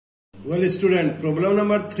Well, student, problem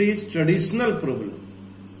number 3 is traditional problem.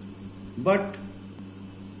 But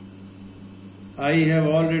I have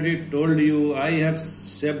already told you, I have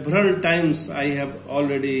several times I have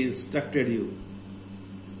already instructed you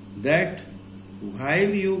that while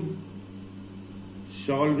you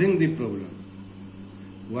solving the problem,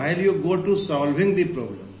 while you go to solving the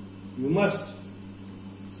problem, you must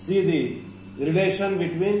see the relation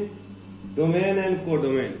between domain and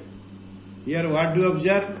codomain. Here what do you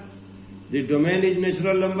observe? The domain is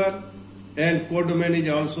natural number and codomain is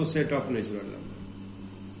also set of natural number.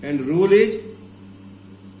 And rule is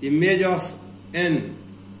image of n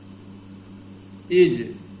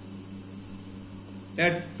is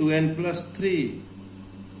at 2n plus 3.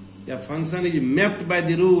 A function is mapped by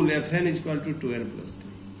the rule fn is equal to 2n plus 3.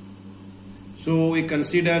 So we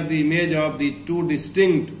consider the image of the two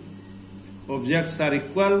distinct objects are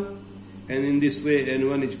equal, and in this way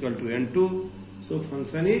n1 is equal to n2. So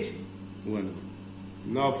function is 1.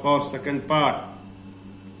 Now for second part,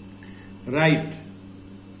 write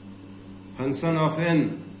function of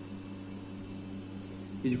n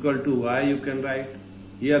is equal to y. You can write.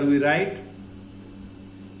 Here we write,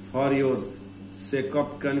 for your sake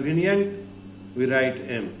of convenient, we write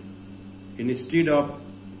m. Instead of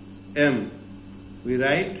m, we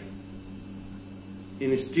write,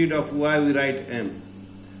 instead of y, we write m.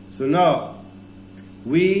 So now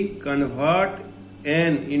we convert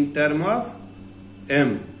n in term of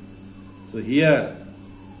m. So here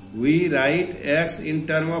we write x in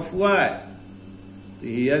term of y. So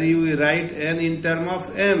here you write n in term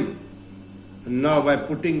of m. Now by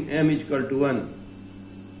putting m is equal to 1,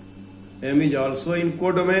 m is also in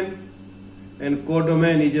codomain, and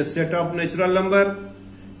codomain is a set of natural number.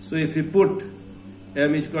 So if we put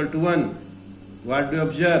m is equal to 1, what do you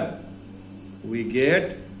observe? We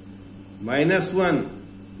get minus 1.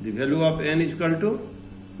 The value of n is equal to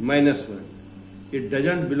minus 1. It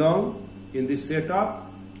doesn't belong in the set of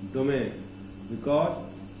domain because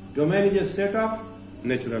domain is a set of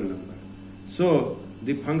natural number. So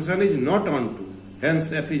the function is not onto,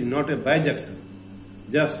 hence f is not a bijection.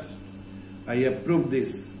 Just I have proved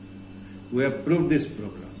this. We have proved this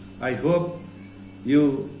problem. I hope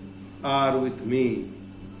you are with me.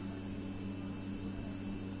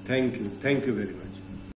 Thank you. Thank you very much.